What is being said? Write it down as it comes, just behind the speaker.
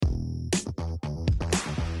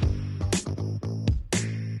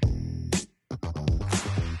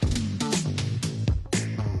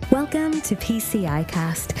Welcome to PCI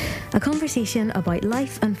Cast, a conversation about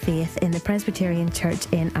life and faith in the Presbyterian Church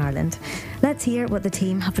in Ireland. Let's hear what the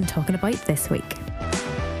team have been talking about this week.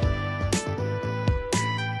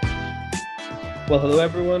 Well, hello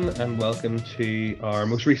everyone, and welcome to our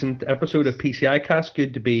most recent episode of PCI Cast.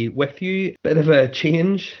 Good to be with you. Bit of a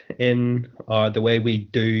change in the way we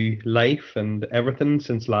do life and everything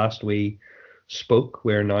since last we spoke.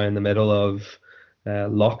 We're now in the middle of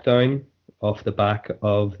lockdown off the back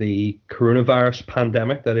of the coronavirus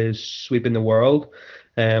pandemic that is sweeping the world.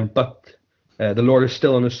 But the Lord is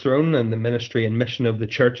still on his throne, and the ministry and mission of the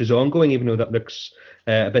church is ongoing, even though that looks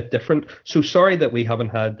a bit different. So sorry that we haven't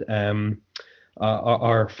had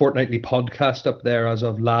our fortnightly podcast up there as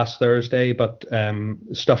of last Thursday, but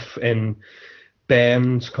stuff in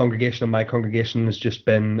Ben's congregation and my congregation has just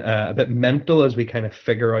been a bit mental as we kind of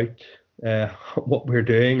figure out what we're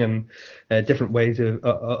doing and different ways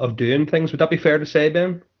of doing things. Would that be fair to say,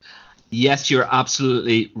 Ben? Yes, you're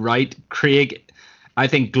absolutely right, Craig. I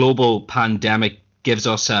think global pandemic gives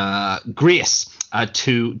us grace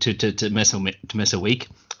to miss a week.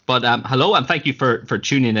 But hello, and thank you for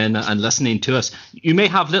tuning in and listening to us. You may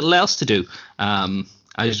have little else to do,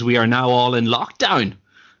 as we are now all in lockdown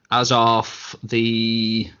as of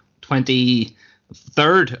the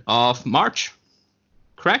 23rd of March,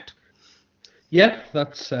 correct? Yeah,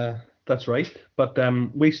 that's right. But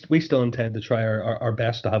we still intend to try our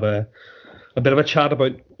best to have a bit of a chat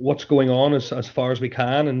about what's going on as far as we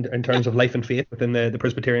can in terms of life and faith within the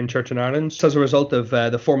Presbyterian Church in Ireland. So as a result of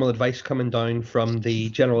the formal advice coming down from the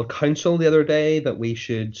General Council the other day that we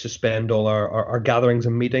should suspend all our gatherings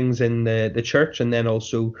and meetings in the church, and then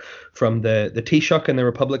also from the Taoiseach in the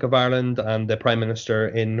Republic of Ireland and the Prime Minister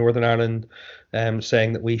in Northern Ireland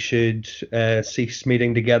saying that we should cease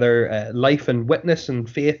meeting together, life and witness and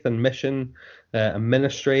faith and mission and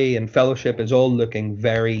ministry and fellowship is all looking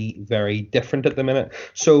very, very different at the minute.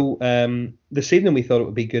 So this evening we thought it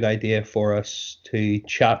would be a good idea for us to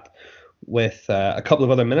chat with a couple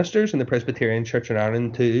of other ministers in the Presbyterian Church in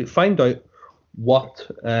Ireland to find out what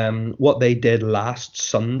they did last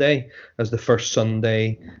Sunday as the first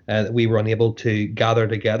Sunday that we were unable to gather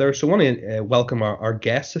together. So I want to welcome our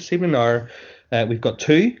guests this evening. We've got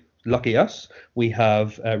two. Lucky us. We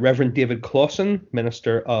have Reverend David Clausen,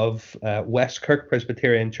 minister of Westkirk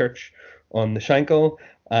Presbyterian Church on the Shankill,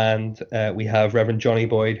 and we have Reverend Johnny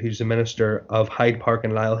Boyd, who's the minister of Hyde Park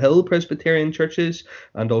and Lisle Hill Presbyterian Churches,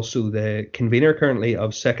 and also the convener currently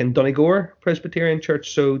of Second Donegal Presbyterian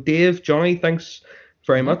Church. So Dave, Johnny, thanks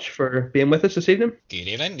very much for being with us this evening. Good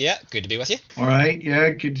evening. Yeah, good to be with you. All right.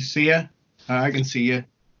 Yeah, good to see you. I can see you,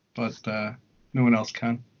 but no one else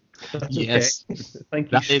can. That's yes, okay.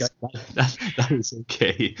 Thank you. That is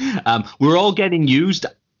okay. We're all getting used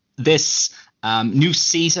this new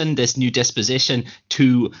season, this new disposition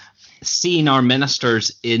to seeing our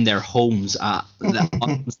ministers in their homes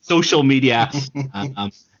on social media.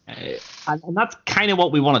 And that's kind of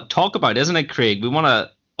what we want to talk about, isn't it, Craig? We want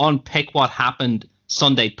to unpick what happened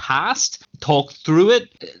Sunday past, talk through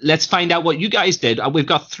it. Let's find out what you guys did. We've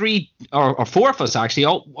got three or four of us actually.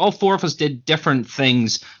 All four of us did different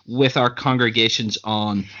things with our congregations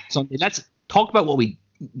on Sunday. Let's talk about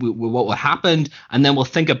what happened, and then we'll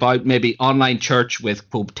think about maybe online church with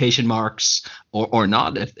quotation marks or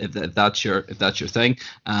not, if that's your thing,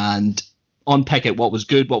 and unpick it. What was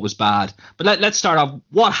good, what was bad. But let's start off.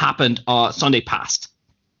 What happened Sunday past?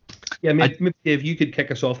 Yeah, maybe if you could kick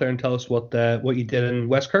us off there and tell us what you did in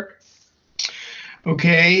Westkirk.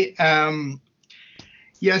 Okay.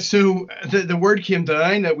 Yeah, so the word came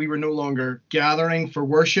down that we were no longer gathering for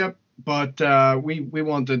worship, but we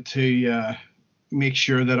wanted to make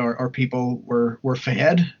sure that our people were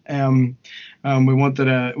fed. We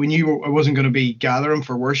knew it wasn't going to be gathering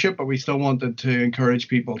for worship, but we still wanted to encourage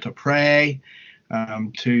people to pray,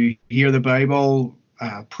 to hear the Bible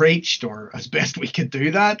preached, or as best we could do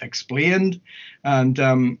that, explained,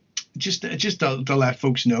 and just to let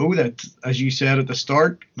folks know that, as you said at the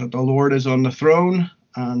start, that the Lord is on the throne,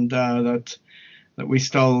 and that we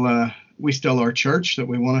still are church, that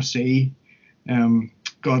we want to see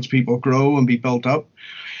God's people grow and be built up.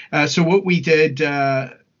 So what we did,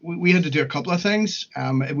 we had to do a couple of things.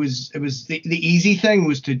 It was the easy thing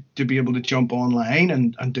was to be able to jump online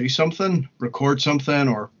and do something, record something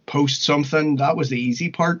or post something. That was the easy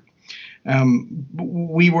part. But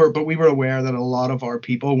we were aware that a lot of our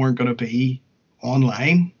people weren't going to be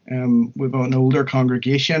online. We've got an older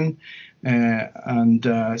congregation, and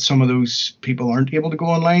some of those people aren't able to go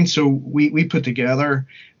online. So we put together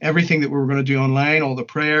everything that we were going to do online, all the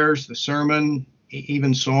prayers, the sermon,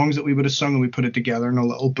 even songs that we would have sung, and we put it together in a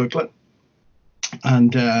little booklet.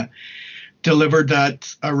 And delivered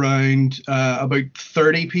that around about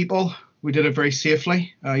 30 people. We did it very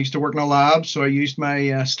safely. I used to work in a lab, so I used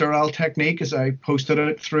my sterile technique as I posted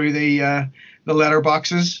it through the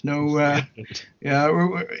letterboxes.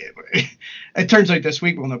 It turns out this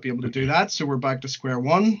week we'll not be able to do that, so we're back to square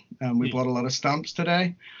one. We bought a lot of stamps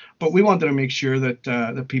today, but we wanted to make sure that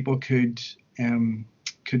that people could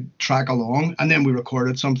track along, and then we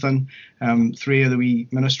recorded something. 3 of the wee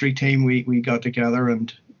ministry team we got together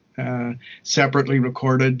and separately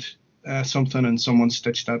recorded something, and someone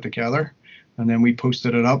stitched that together, and then we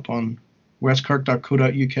posted it up on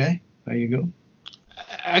westkirk.co.uk. There you go.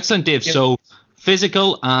 Excellent, Dave. Yep. So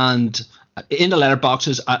physical and in the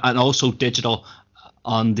letterboxes, and also digital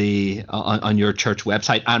on your church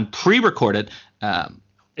website, and pre-recorded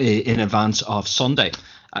in advance of Sunday.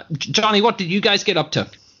 Johnny, what did you guys get up to?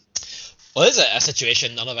 Well, this is a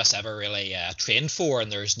situation none of us ever really trained for,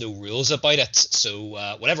 and there's no rules about it.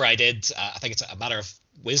 So whatever I did, I think it's a matter of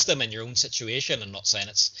wisdom in your own situation. I'm not saying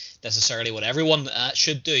it's necessarily what everyone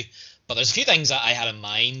should do, but there's a few things that I had in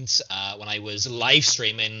mind when I was live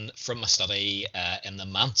streaming from my study in the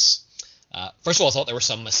manse. First of all, I thought there were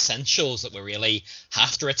some essentials that we really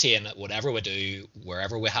have to retain at whatever we do,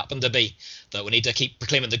 wherever we happen to be. That we need to keep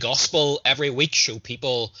proclaiming the gospel every week, show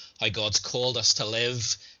people how God's called us to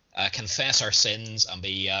live, confess our sins, and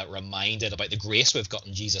be reminded about the grace we've got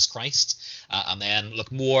in Jesus Christ, and then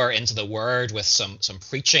look more into the Word with some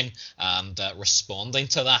preaching and responding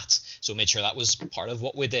to that. So made sure that was part of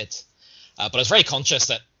what we did. But I was very conscious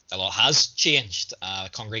that a lot has changed. The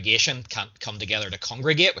congregation can't come together to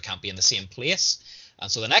congregate. We can't be in the same place.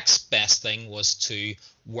 And so the next best thing was to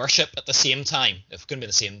worship at the same time. If we couldn't be in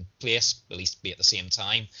the same place, at least be at the same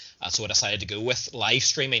time. So I decided to go with live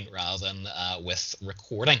streaming rather than with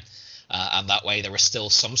recording. And that way there was still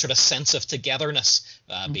some sort of sense of togetherness,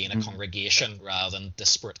 being a congregation rather than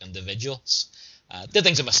disparate individuals. Did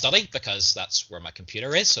things in my study because that's where my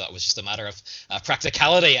computer is, so that was just a matter of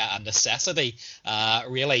practicality and necessity,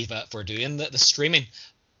 really, for doing the streaming.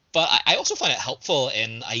 But I also find it helpful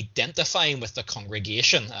in identifying with the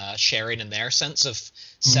congregation, sharing in their sense of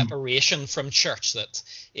separation from church. That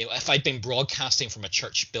if I'd been broadcasting from a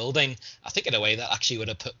church building, I think in a way that actually would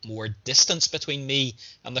have put more distance between me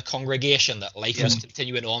and the congregation, that life was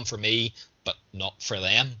continuing on for me, but not for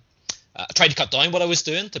them. I tried to cut down what I was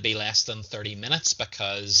doing to be less than 30 minutes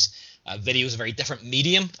because video is a very different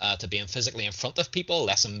medium to being physically in front of people,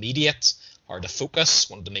 less immediate, hard to focus,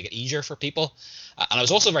 wanted to make it easier for people. And I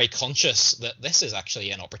was also very conscious that this is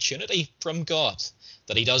actually an opportunity from God,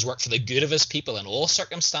 that he does work for the good of his people in all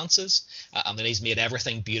circumstances, and that he's made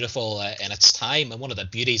everything beautiful in its time. And one of the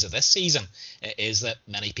beauties of this season is that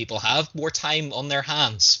many people have more time on their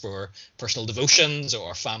hands for personal devotions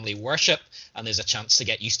or family worship, and there's a chance to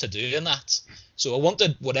get used to doing that. So I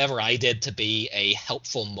wanted whatever I did to be a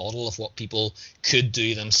helpful model of what people could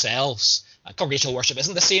do themselves. Congregational worship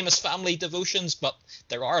isn't the same as family devotions, but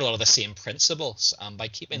there are a lot of the same principles. And by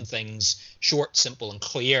keeping things short, simple, and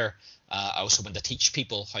clear, I was hoping to teach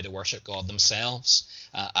people how to worship God themselves.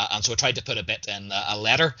 And so I tried to put a bit in a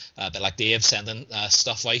letter, a bit like Dave sending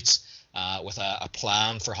stuff out, with a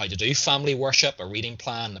plan for how to do family worship, a reading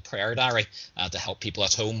plan, a prayer diary to help people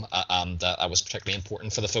at home. And that was particularly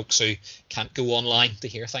important for the folks who can't go online to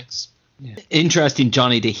hear things. Yeah. Interesting,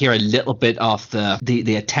 Johnny, to hear a little bit of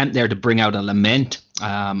the attempt there to bring out a lament.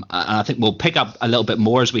 And I think we'll pick up a little bit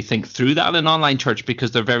more as we think through that in online church,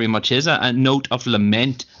 because there very much is a note of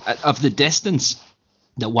lament, of the distance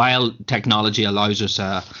that while technology allows us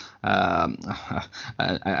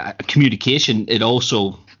communication, it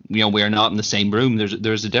also, we're not in the same room.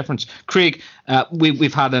 There's a difference. Craig,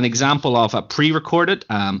 we've had an example of a pre-recorded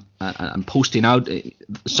and posting out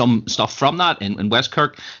some stuff from that in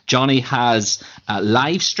Westkirk. Johnny has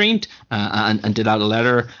live streamed and did out a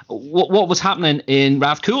letter. What was happening in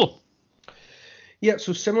Rathcoole? Yeah,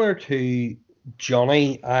 so similar to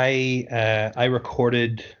Johnny, I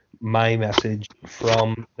recorded my message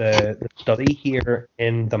from the study here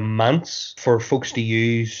in the manse for folks to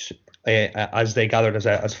use as they gathered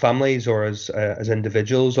as families or as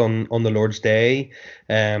individuals on the Lord's Day,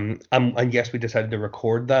 and yes, we decided to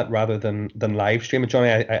record that rather than live stream it. Johnny,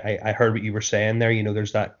 I heard what you were saying there.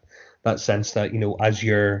 There's that sense that as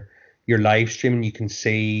you're live streaming, you can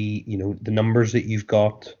see the numbers that you've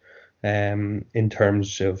got in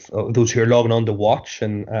terms of those who are logging on to watch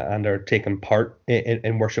and are taking part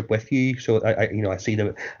in worship with you. So I see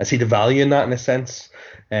the value in that in a sense.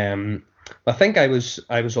 I think I was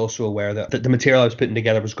also aware that the material I was putting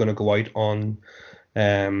together was going to go out on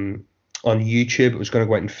on YouTube. It was going to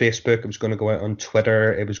go out on Facebook. It was going to go out on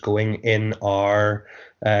Twitter. It was going in our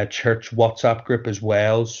church WhatsApp group as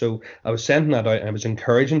well. So I was sending that out, and I was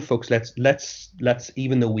encouraging folks. Let's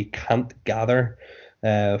even though we can't gather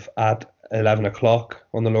at 11 o'clock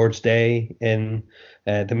on the Lord's Day in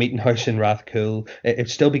the meeting house in Rathcoole, it'd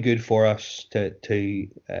still be good for us to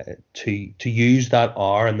use that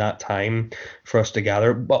hour and that time for us to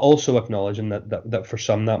gather, but also acknowledging that for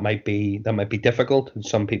some that might be difficult, and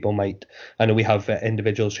some people might. I know we have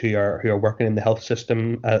individuals who are working in the health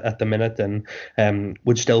system at the minute, and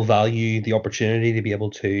would still value the opportunity to be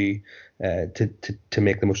able to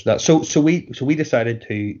make the most of that. So we decided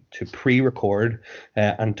to pre-record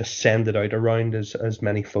and to send it out around as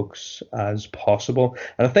many folks as possible.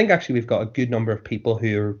 And I think actually we've got a good number of people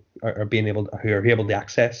who are able to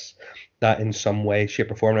access that in some way, shape,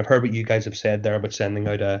 or form. And I've heard what you guys have said there about sending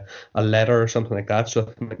out a letter or something like that.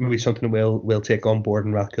 So maybe something we'll take on board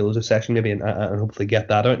in Rathcoole as a session maybe, and hopefully get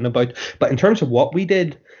that out and about. But in terms of what we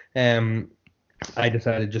did, I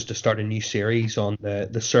decided just to start a new series on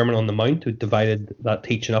the Sermon on the Mount. We divided that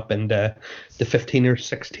teaching up into the 15 or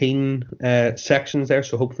 16 sections there.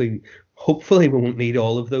 So hopefully we won't need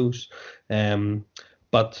all of those.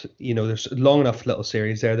 But there's a long enough little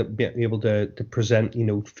series there that we'll be able to present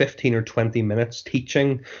 15 or 20 minutes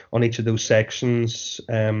teaching on each of those sections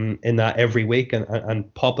in that every week,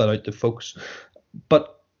 and pop that out to folks.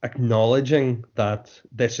 But acknowledging that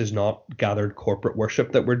this is not gathered corporate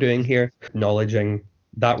worship that we're doing here, acknowledging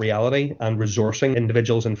that reality and resourcing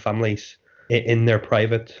individuals and families in their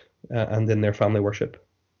private and in their family worship.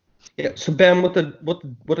 Yeah. So Ben, what did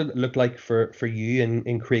it look like for you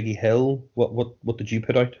in Craigie Hill? What did you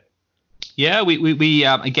put out? Yeah, we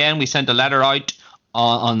again we sent a letter out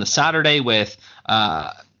on the Saturday with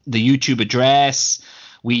the YouTube address.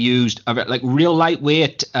 We used real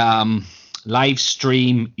lightweight live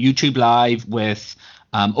stream YouTube Live with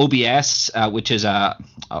OBS, which is a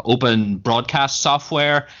open broadcast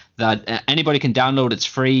software that anybody can download. It's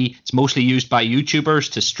free. It's mostly used by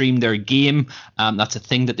YouTubers to stream their game. That's a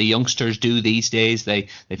thing that the youngsters do these days. They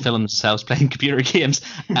film themselves playing computer games.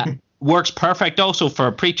 Works perfect also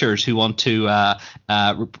for preachers who want to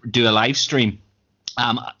do a live stream.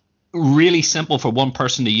 Really simple for one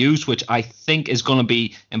person to use, which I think is going to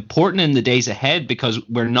be important in the days ahead, because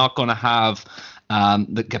we're not going to have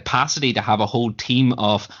the capacity to have a whole team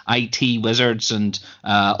of IT wizards and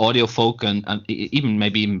audio folk and even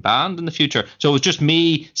band in the future. So it was just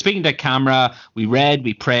me speaking to camera. We read,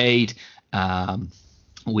 we prayed,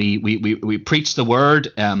 we preached the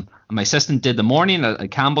word. My assistant did the morning.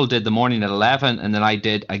 Campbell did the morning at 11, and then I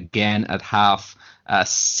did again at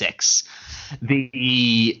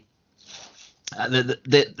 6:30.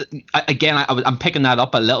 I'm picking that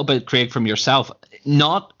up a little bit, Craig, from yourself.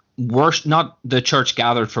 Not the church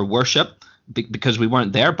gathered for worship, because we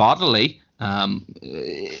weren't there bodily,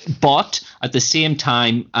 but at the same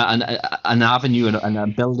time an avenue and an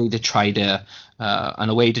ability to try to and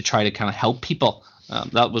a way to try to kind of help people.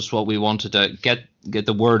 That was what we wanted to get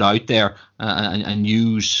the word out there and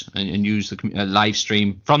use the live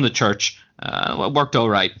stream from the church. It worked all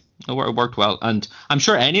right. It worked well, and I'm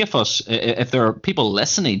sure any of us, if there are people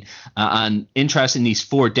listening and interested in these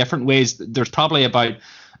 4 different ways, there's probably about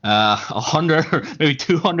 100 or maybe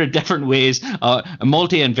 200 different ways,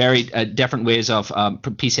 multi and varied different ways of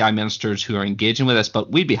PCI ministers who are engaging with us.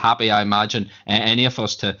 But we'd be happy, I imagine, any of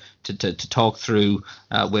us to talk through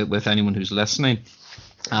with anyone who's listening.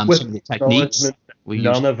 Some of the techniques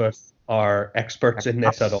none of us are experts in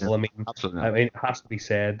this at all. I mean, it has to be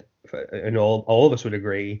said, and all of us would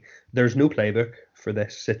agree, there's no playbook for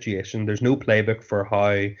this situation. There's no playbook for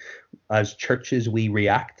how, as churches, we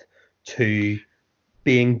react to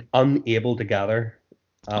being unable to gather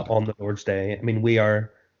on the Lord's Day. I mean, we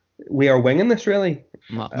are winging this, really.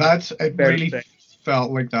 It really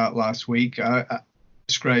felt like that last week. I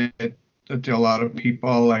described it to a lot of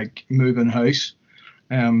people like moving house.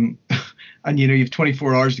 And you have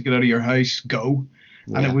 24 hours to get out of your house, go.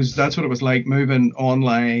 Yeah. And that's what it was like, moving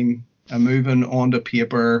online and moving onto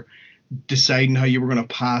paper, deciding how you were going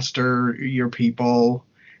to pastor your people.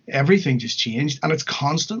 Everything just changed, and it's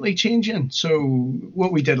constantly changing. So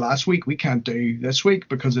what we did last week, we can't do this week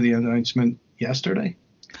because of the announcement yesterday.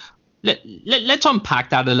 Let's unpack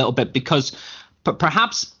that a little bit, because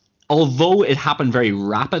perhaps, although it happened very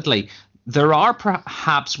rapidly, there are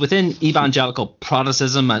perhaps within evangelical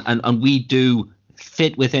Protestantism, and we do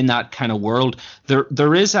fit within that kind of world.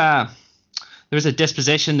 There is a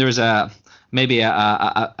disposition. There's maybe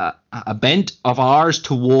a bent of ours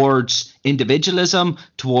towards individualism,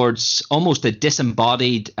 towards almost a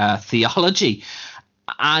disembodied theology.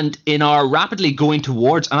 And in our rapidly going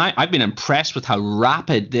towards, and I've been impressed with how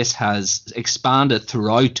rapid this has expanded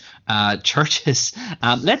throughout churches.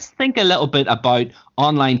 Let's think a little bit about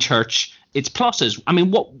online church, its pluses. I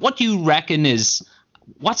mean, what do you reckon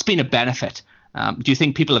what's been a benefit? Do you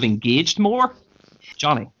think people have engaged more?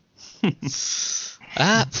 Johnny?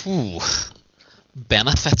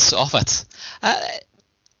 Benefits of it.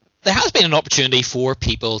 There has been an opportunity for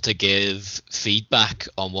people to give feedback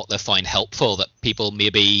on what they find helpful that people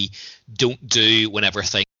maybe don't do whenever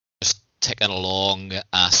things are just ticking along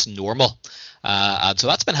as normal. And so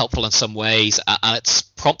that's been helpful in some ways, and it's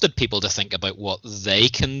prompted people to think about what they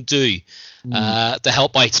can do to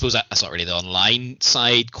help out. I suppose that's not really the online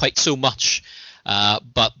side quite so much.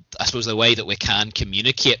 But I suppose the way that we can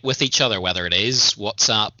communicate with each other, whether it is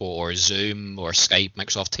WhatsApp or Zoom or Skype,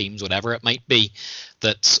 Microsoft Teams, whatever it might be,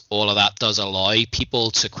 that all of that does allow people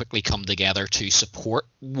to quickly come together to support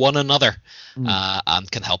one another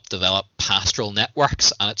and can help develop pastoral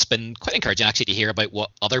networks. And it's been quite encouraging actually to hear about what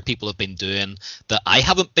other people have been doing that I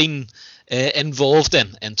haven't been involved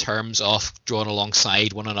in terms of drawing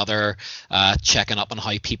alongside one another, checking up on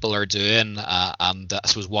how people are doing, and I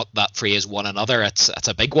suppose what that phrase "one another" it's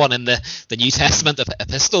a big one in the New Testament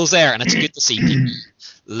epistles there, and it's good to see people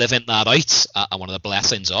living that out. And one of the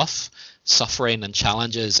blessings of suffering and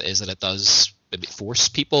challenges is that it does maybe force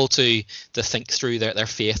people to think through their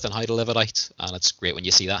faith and how to live it out, and it's great when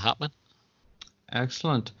you see that happening.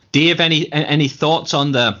 Excellent. Dave, any thoughts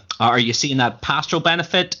on are you seeing that pastoral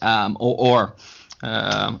benefit, or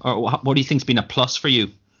what do you think's been a plus for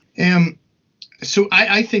you? So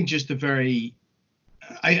I think just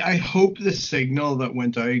I hope the signal that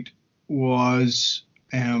went out was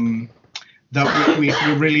that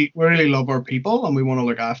we really love our people and we want to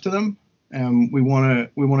look after them. We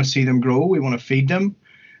want to see them grow. We want to feed them.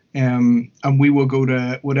 And we will go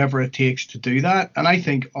to whatever it takes to do that. And I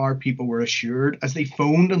think our people were assured as they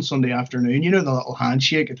phoned on Sunday afternoon, the little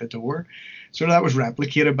handshake at the door. So that was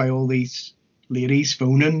replicated by all these ladies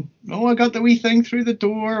phoning. Oh, I got the wee thing through the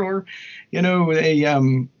door. Or,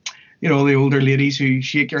 the older ladies who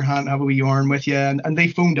shake your hand, have a wee yarn with you. And they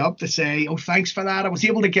phoned up to say, oh, thanks for that. I was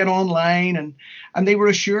able to get online. And they were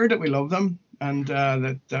assured that we love them and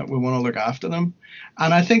that we want to look after them.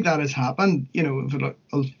 And I think that has happened. We've had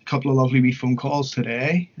a couple of lovely wee phone calls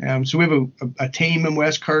today. So we have a team in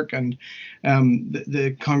Westkirk, and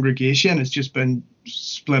the congregation has just been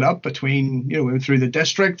split up between, through the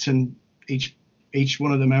districts, and each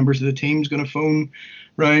one of the members of the team is going to phone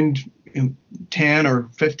around 10 or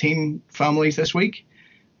 15 families this week.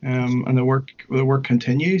 And the work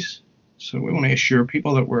continues. So we want to assure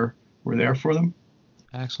people that we're there for them.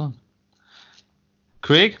 Excellent.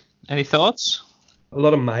 Craig, any thoughts? A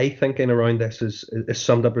lot of my thinking around this is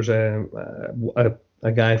summed up. There's a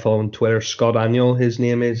guy following Twitter, Scott Aniol, his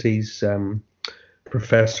name is. He's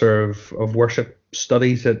professor of worship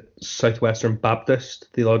studies at Southwestern Baptist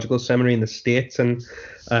Theological Seminary in the States. And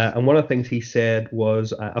one of the things he said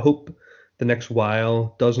was, I hope the next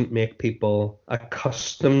while doesn't make people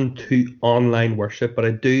accustomed to online worship, but I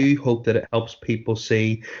do hope that it helps people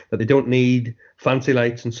see that they don't need fancy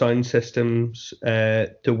lights and sound systems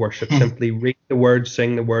to worship. Simply read the word,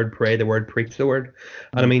 sing the word, pray the word, preach the word.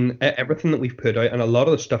 And I mean, everything that we've put out, and a lot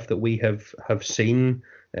of the stuff that we have seen,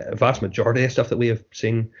 a vast majority of stuff that we have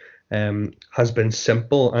seen has been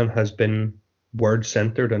simple and has been word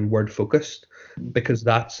centered and word focused, because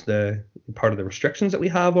that's the part of the restrictions that we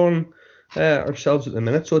have on ourselves at the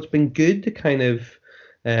minute. So it's been good to kind of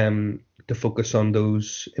to focus on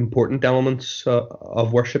those important elements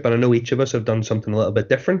of worship. And I know each of us have done something a little bit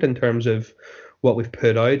different in terms of what we've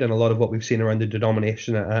put out, and a lot of what we've seen around the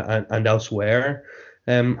denomination and elsewhere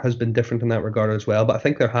has been different in that regard as well. But I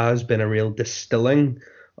think there has been a real distilling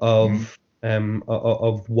of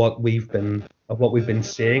what we've been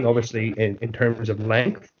seeing, obviously in terms of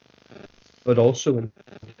length, but also in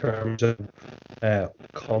terms of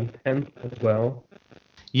content as well.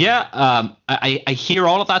 Yeah, I hear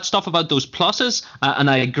all of that stuff about those pluses, and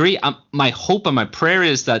I agree. My hope and my prayer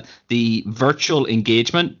is that the virtual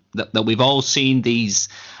engagement that we've all seen, these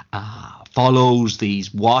follows,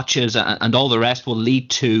 these watches, and all the rest will lead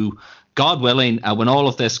to, God willing, when all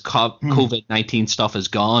of this COVID-19 stuff is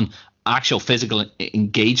gone, actual physical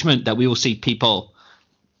engagement, that we will see people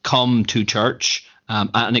come to church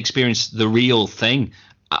and experience the real thing.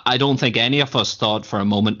 I don't think any of us thought for a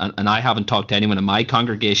moment, and I haven't talked to anyone in my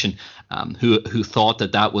congregation who thought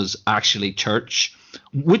that was actually church,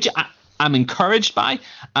 which I'm encouraged by.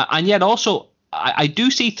 And yet also, I do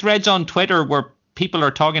see threads on Twitter where people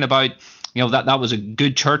are talking about, that was a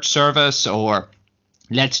good church service, or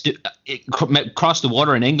let's do across the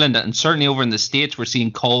water in England, and certainly over in the States, we're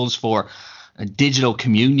seeing calls for digital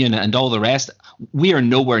communion and all the rest. We are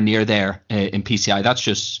nowhere near there in PCI. That's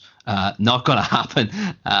just not going to happen.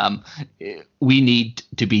 We need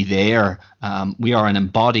to be there. We are an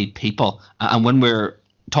embodied people, and when we're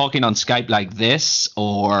talking on Skype like this,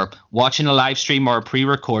 or watching a live stream or a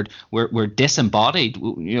pre-record, we're disembodied.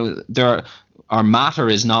 Our matter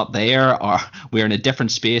is not there, or we're in a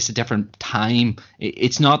different space, a different time.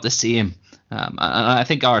 It's not the same. And I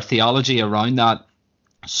think our theology around that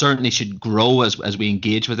certainly should grow as we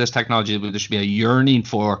engage with this technology. There should be a yearning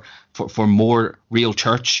for more real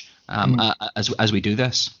church as we do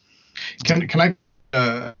this. Can I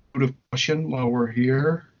put a question while we're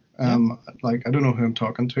here? Like, I don't know who I'm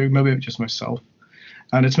talking to. Maybe it's just myself,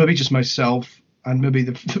 and it's maybe just myself, and maybe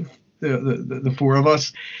the four of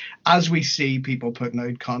us, as we see people putting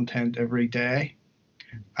out content every day.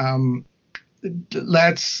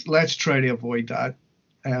 Let's try to avoid that.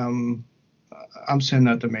 I'm saying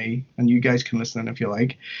that to me, and you guys can listen in if you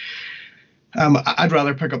like. I'd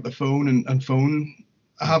rather pick up the phone and phone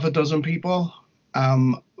half a dozen people,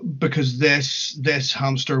 because this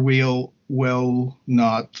hamster wheel will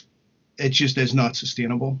not. It just is not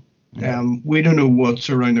sustainable. We don't know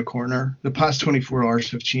what's around the corner. The past 24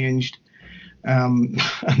 hours have changed. And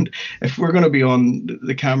if we're going to be on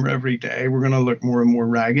the camera every day, we're going to look more and more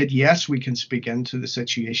ragged. Yes, we can speak into the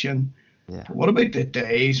situation. Yeah. But what about the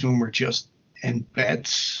days when we're just in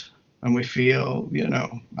beds and we feel,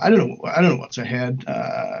 I don't know what's ahead,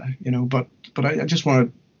 but I just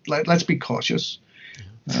want to, let's be cautious.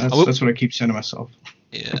 That's what I keep saying to myself.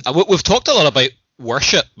 Yeah, we've talked a lot about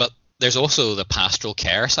worship, but there's also the pastoral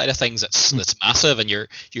care side of things that's massive, and you're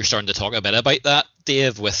starting to talk a bit about that,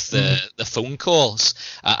 Dave, with the phone calls,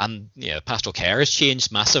 and pastoral care has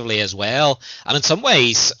changed massively as well. And in some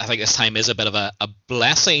ways, I think this time is a bit of a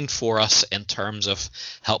blessing for us in terms of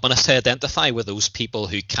helping us to identify with those people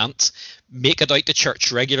who can't make it out to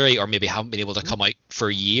church regularly, or maybe haven't been able to come out for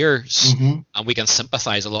years, and we can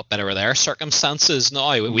sympathize a lot better with their circumstances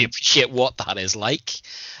now. We appreciate what that is like,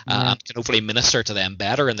 and can hopefully minister to them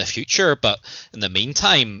better in the future. But in the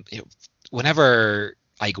meantime, whenever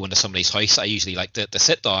I go into somebody's house, I usually like to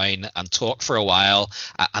sit down and talk for a while,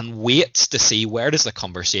 and wait to see where does the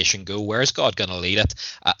conversation go, where's God going to lead it,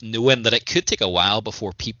 knowing that it could take a while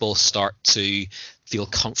before people start to feel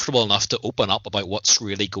comfortable enough to open up about what's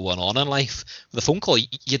really going on in life. With a phone call,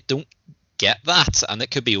 you don't get that, and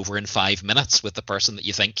it could be over in 5 minutes with the person that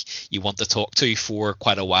you think you want to talk to for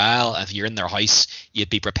quite a while. If you're in their house, you'd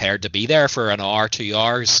be prepared to be there for an hour, 2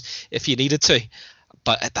 hours if you needed to.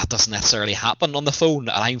 But that doesn't necessarily happen on the phone,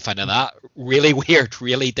 and I'm finding that really weird,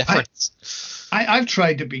 really different. I've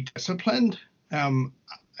tried to be disciplined in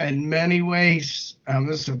many ways.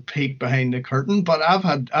 This is a peek behind the curtain, but I've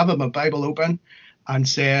had my Bible open and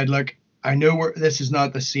said, look, I know this is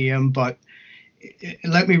not the same, but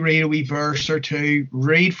let me read a wee verse or two.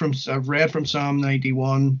 I've read from Psalm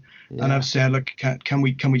 91, and I've said, look, can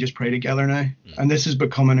we just pray together now? And this is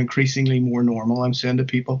becoming increasingly more normal, I'm saying to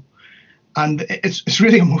people. And it's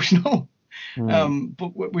really emotional,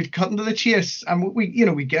 but we're cutting to the chase, and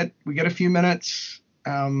we get a few minutes.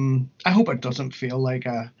 I hope it doesn't feel like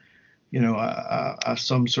a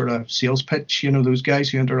some sort of sales pitch. Those guys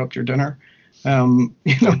who interrupt your dinner.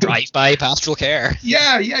 Drive-by pastoral care.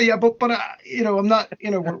 Yeah. But I'm not.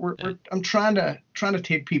 I'm trying to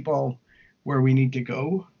take people where we need to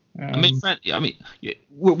go.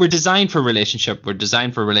 We're designed for relationship. We're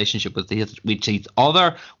designed for relationship with each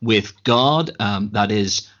other, with God, that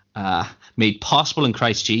is made possible in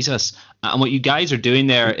Christ Jesus. And what you guys are doing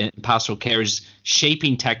there in pastoral care is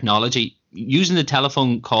shaping technology, using the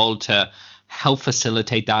telephone call to help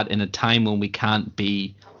facilitate that in a time when we can't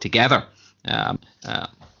be together. It's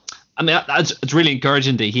really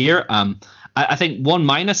encouraging to hear. I think one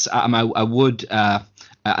minus, I would.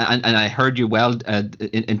 And I heard you well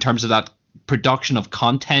in terms of that production of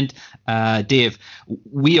content, Dave.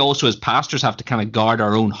 We also, as pastors, have to kind of guard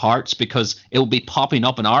our own hearts, because it will be popping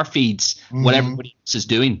up in our feeds what everybody else is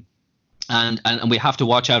doing, and we have to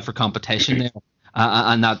watch out for competition there,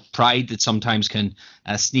 and that pride that sometimes can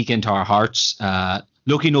sneak into our hearts,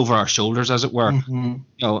 looking over our shoulders, as it were.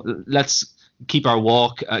 Let's keep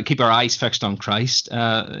our eyes fixed on Christ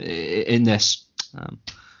in this.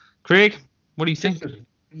 Craig, what do you think?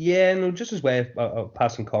 Yeah, no, just as way of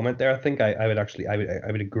passing comment there, I think I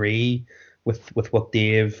would agree with what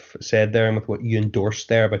Dave said there, and with what you endorsed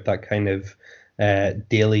there about that kind of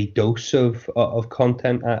daily dose of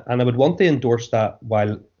content, and I would want to endorse that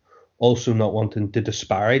while also not wanting to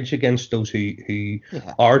disparage against those who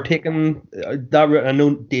are taking that route. I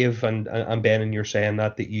know Dave and Ben, and you're saying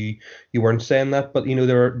that you weren't saying that, but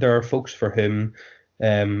there are folks for whom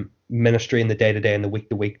ministry in the day to day and the week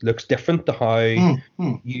to week looks different to how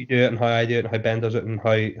you do it and how I do it and how Ben does it and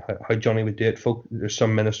how Johnny would do it. There's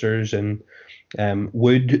some ministers and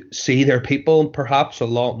would see their people perhaps a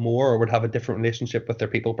lot more, or would have a different relationship with their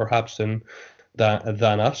people perhaps than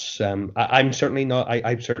us. I'm certainly not.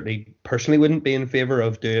 I certainly personally wouldn't be in favour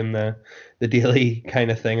of doing the daily kind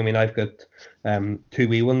of thing. I mean, I've got two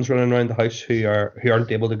wee ones running around the house who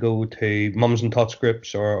aren't able to go to mums and tots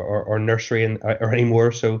groups or nursery or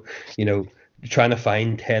anymore. So trying to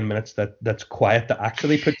find 10 minutes that's quiet to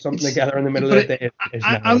actually put something together in the middle of the day is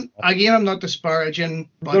I'm not disparaging,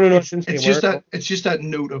 but no, it's just that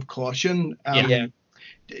note of caution.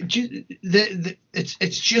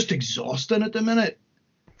 It's just exhausting at the minute.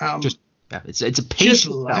 It's a pace. Just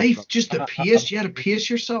life, just the pace. You had to pace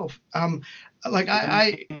yourself.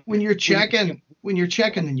 Like when you're checking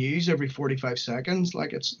the news every 45 seconds,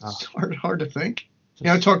 like it's hard to think.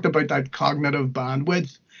 I talked about that cognitive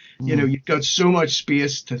bandwidth. You've got so much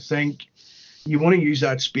space to think. You want to use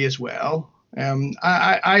that space well.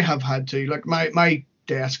 I have had to, like my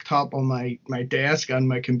desktop on my desk and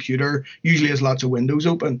my computer usually has lots of windows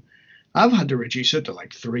open. I've had to reduce it to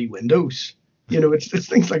like 3 windows. It's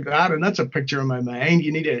things like that, and that's a picture in my mind.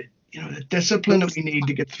 You need the discipline that we need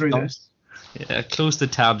to get through this. Yeah, close the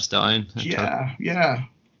tabs down. Yeah.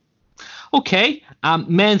 Okay,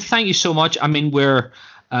 men, thank you so much. I mean, we're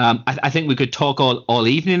I think we could talk all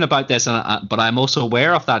evening about this, but I'm also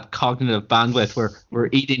aware of that cognitive bandwidth we're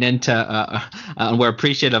eating into, and we're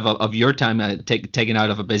appreciative of your time taken out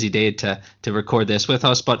of a busy day to record this with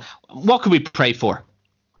us. But what could we pray for?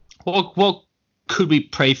 What could we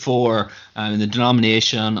pray for in the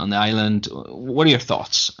denomination, on the island? What are your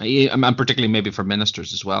thoughts? And particularly maybe for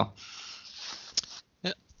ministers as well.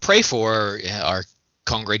 Pray for our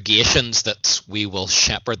congregations that we will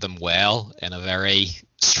shepherd them well in a very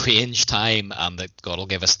strange time, and that God will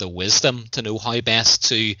give us the wisdom to know how best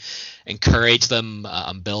to encourage them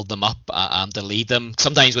and build them up and to lead them.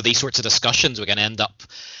 Sometimes with these sorts of discussions we can end up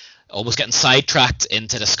almost getting sidetracked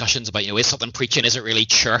into discussions about, is something preaching, is it really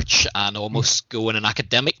church, and almost go in an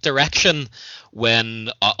academic direction, when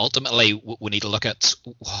ultimately we need to look at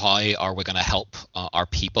how are we going to help our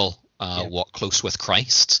people walk close with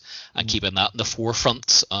Christ, and keeping that in the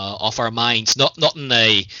forefront of our minds, not in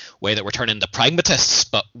a way that we're turning into pragmatists,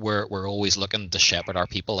 but we're always looking to shepherd our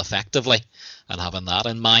people effectively and having that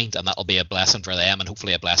in mind, and that'll be a blessing for them and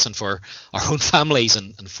hopefully a blessing for our own families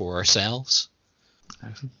and for ourselves.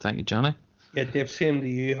 Thank you, Johnny. Yeah, Dave, same to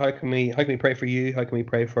you. How can we pray for you? How can we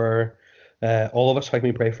pray for all of us? How can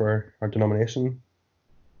we pray for our denomination?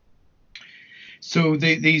 So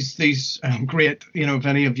these great, if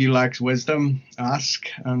any of you lacks wisdom, ask,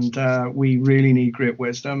 and we really need great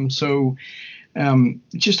wisdom. So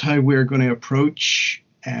just how we're going to approach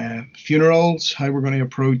funerals, how we're going to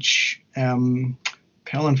approach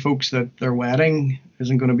telling folks that their wedding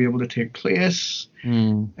isn't going to be able to take place.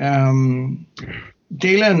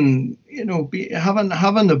 Dealing,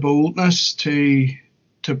 having the boldness to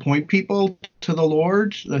point people to the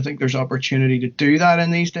Lord. I think there's opportunity to do that in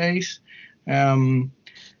these days.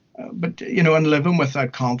 But and living with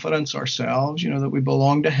that confidence ourselves, that we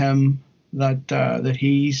belong to Him, that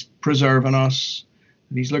He's preserving us,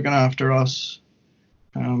 that He's looking after us,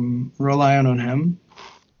 relying on Him.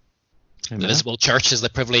 The visible church has the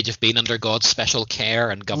privilege of being under God's special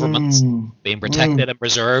care and government, being protected and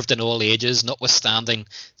preserved in all ages, notwithstanding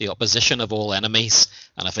the opposition of all enemies,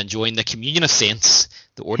 and of enjoying the communion of saints,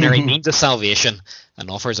 the ordinary means of salvation, and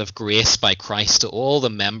offers of grace by Christ to all the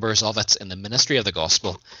members of it in the ministry of the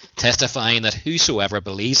gospel, testifying that whosoever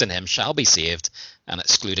believes in Him shall be saved, and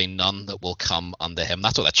excluding none that will come unto Him.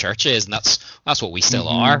 That's what the church is, and that's what we still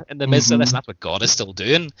are in the midst of this, and that's what God is still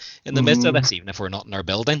doing in the midst of this, even if we're not in our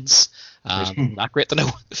buildings. That great to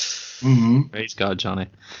know. Praise God, Johnny.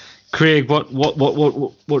 Craig, what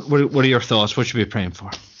are your thoughts? What should we be praying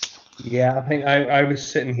for? Yeah, I think I was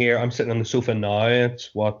sitting here. I'm sitting on the sofa now.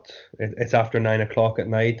 It's after 9 o'clock at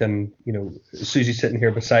night, and Susie's sitting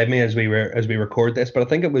here beside me as we record this. But I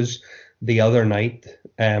think it was the other night,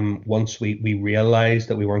 once we realized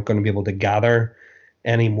that we weren't going to be able to gather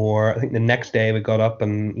anymore. I think the next day we got up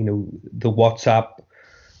and the WhatsApp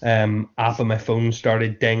app on my phone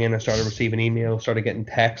started dinging. I started receiving emails, started getting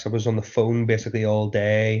texts. I was on the phone basically all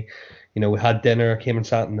day. We had dinner, came and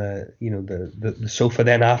sat in the sofa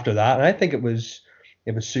then after that. And I think it was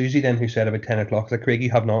Susie then who said about 10 o'clock, like, Craig, you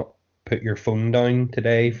have not put your phone down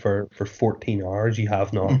today for 14 hours. You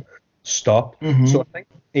have not stop. So I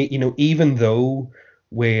think, even though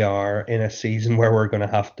we are in a season where we're going to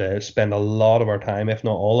have to spend a lot of our time, if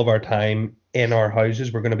not all of our time, in our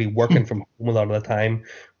houses, we're going to be working from home a lot of the time.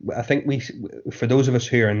 I think for those of us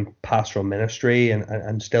who are in pastoral ministry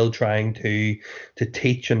and still trying to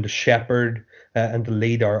teach and to shepherd and to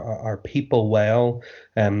lead our people well,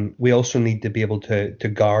 we also need to be able to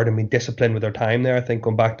guard and be disciplined with our time there. I think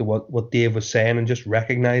going back to what Dave was saying, and just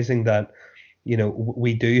recognizing that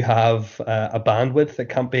we do have a bandwidth that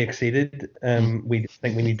can't be exceeded. We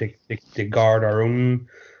think we need to guard our own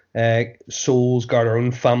souls, guard our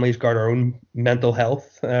own families, guard our own mental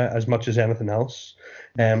health as much as anything else.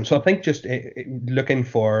 So I think just looking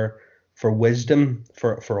for wisdom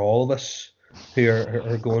for all of us who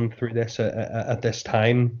are going through this at this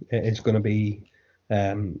time is going to be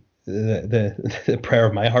the prayer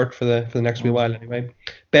of my heart for the next wee while. Anyway,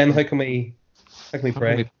 Ben, how can we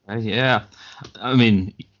pray? Yeah, I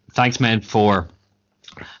mean, thanks, man, for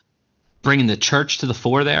bringing the church to the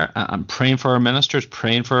fore there. I'm praying for our ministers,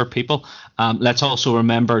 praying for our people. Let's also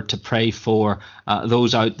remember to pray for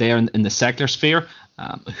those out there in the secular sphere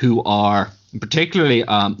who are, particularly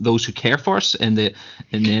those who care for us in the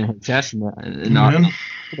NHS in our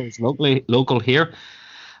local here.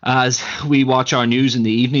 As we watch our news in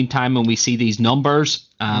the evening time and we see these numbers,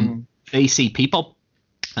 they see people,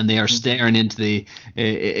 and they are staring into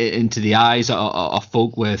the eyes of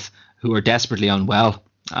folk who are desperately unwell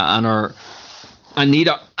and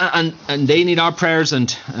they need our prayers,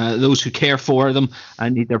 and those who care for them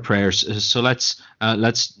need their prayers. So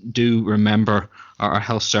let's do remember our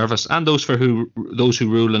health service and those who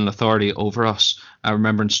rule in authority over us,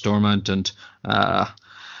 remembering Stormont and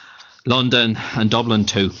London and Dublin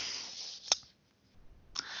too.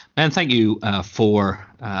 And thank you for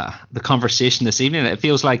the conversation this evening. It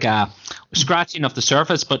feels like scratching of the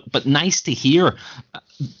surface, but nice to hear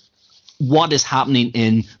what is happening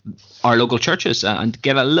in our local churches and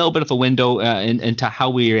get a little bit of a window into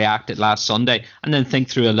how we reacted last Sunday, and then think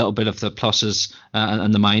through a little bit of the pluses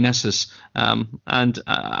and the minuses. And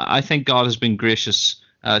I think God has been gracious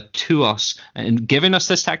to us in giving us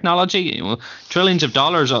this technology. Trillions of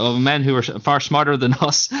dollars of men who are far smarter than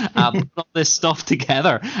us put all this stuff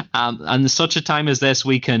together, and such a time as this,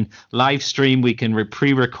 we can live stream, we can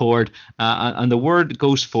pre-record, and the word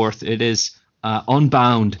goes forth. It is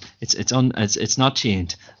unbound. It's not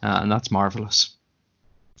chained, and that's marvelous.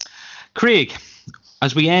 Craig,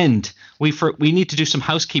 as we end, we need to do some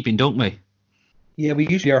housekeeping, don't we? Yeah, we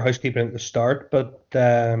usually are housekeeping at the start, but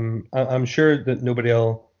I'm sure that nobody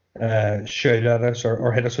will shout at us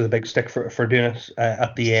or hit us with a big stick for doing it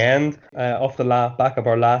at the end. Off the back of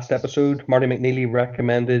our last episode, Marty McNeely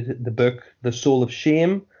recommended the book The Soul of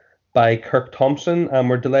Shame by Kirk Thompson, and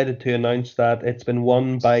we're delighted to announce that it's been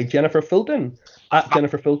won by Jennifer Fulton, at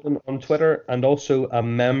Jennifer Fulton on Twitter, and also a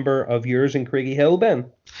member of yours in Craigie Hill, Ben.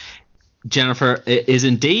 Jennifer is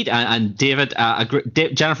indeed, and David,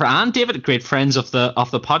 Jennifer and David, great friends of the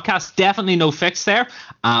podcast. Definitely no fix there.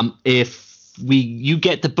 If you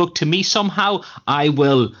get the book to me somehow, I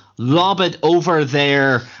will lob it over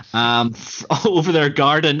their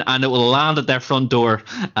garden, and it will land at their front door,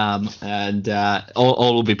 and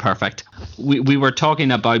all will be perfect. We were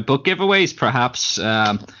talking about book giveaways. Perhaps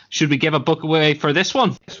should we give a book away for this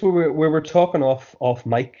one? Yes, we were talking off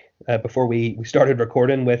mic before we started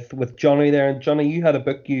recording with Johnny there, and Johnny, you had a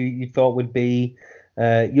book you thought would be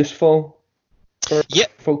useful for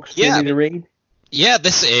folks to read. Yeah,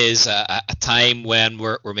 this is a time when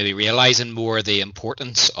we're maybe realizing more the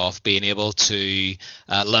importance of being able to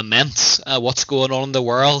lament what's going on in the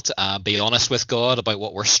world, be honest with God about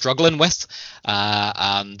what we're struggling with,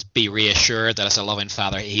 and be reassured that as a loving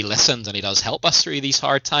Father, He listens and He does help us through these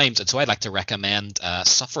hard times. And so I'd like to recommend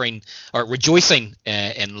Rejoicing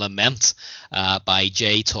in Lament by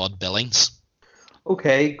J. Todd Billings.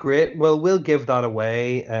 Okay, great. Well, we'll give that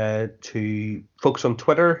away to folks on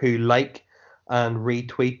Twitter who like and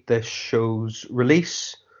retweet this show's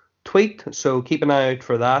release tweet. So keep an eye out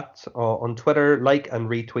for that on Twitter. Like and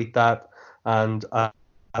retweet that, and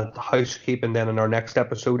housekeeping then in our next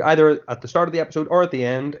episode, either at the start of the episode or at the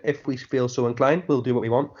end, if we feel so inclined. We'll do what we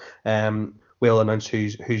want. We'll announce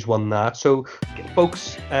who's won that. So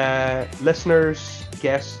folks, listeners,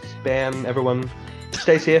 guests, Ben, everyone,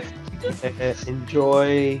 stay safe.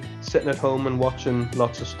 Enjoy sitting at home and watching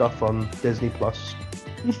lots of stuff on Disney Plus.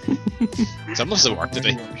 Some of the work to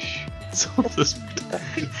do.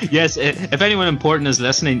 Yes, if anyone important is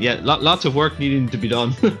listening, lots of work needing to be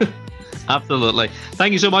done. Absolutely.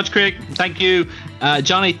 Thank you so much, Craig. Thank you,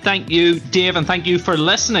 Johnny. Thank you, Dave, and thank you for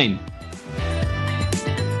listening.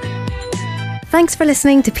 Thanks for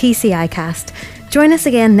listening to PCI Cast. Join us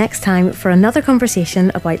again next time for another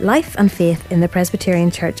conversation about life and faith in the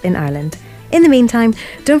Presbyterian Church in Ireland. In the meantime,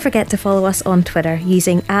 don't forget to follow us on Twitter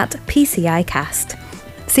using @PCIcast.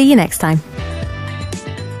 See you next time.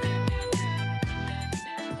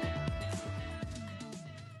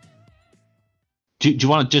 Do you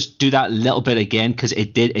want to just do that little bit again, because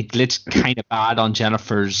it glitched kind of bad on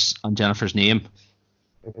Jennifer's name.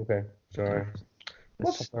 Okay, sorry.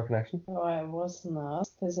 What's our connection? Oh, I wasn't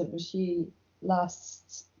asked because it was you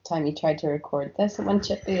last time you tried to record this. It went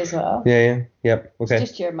chippy as well. Yeah. Yep. Okay. It's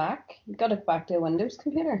just your Mac. You got it back to a Windows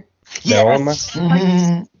computer. Yes.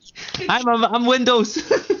 I'm Windows.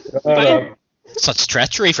 Such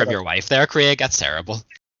treachery from your wife there, Craig. That's terrible.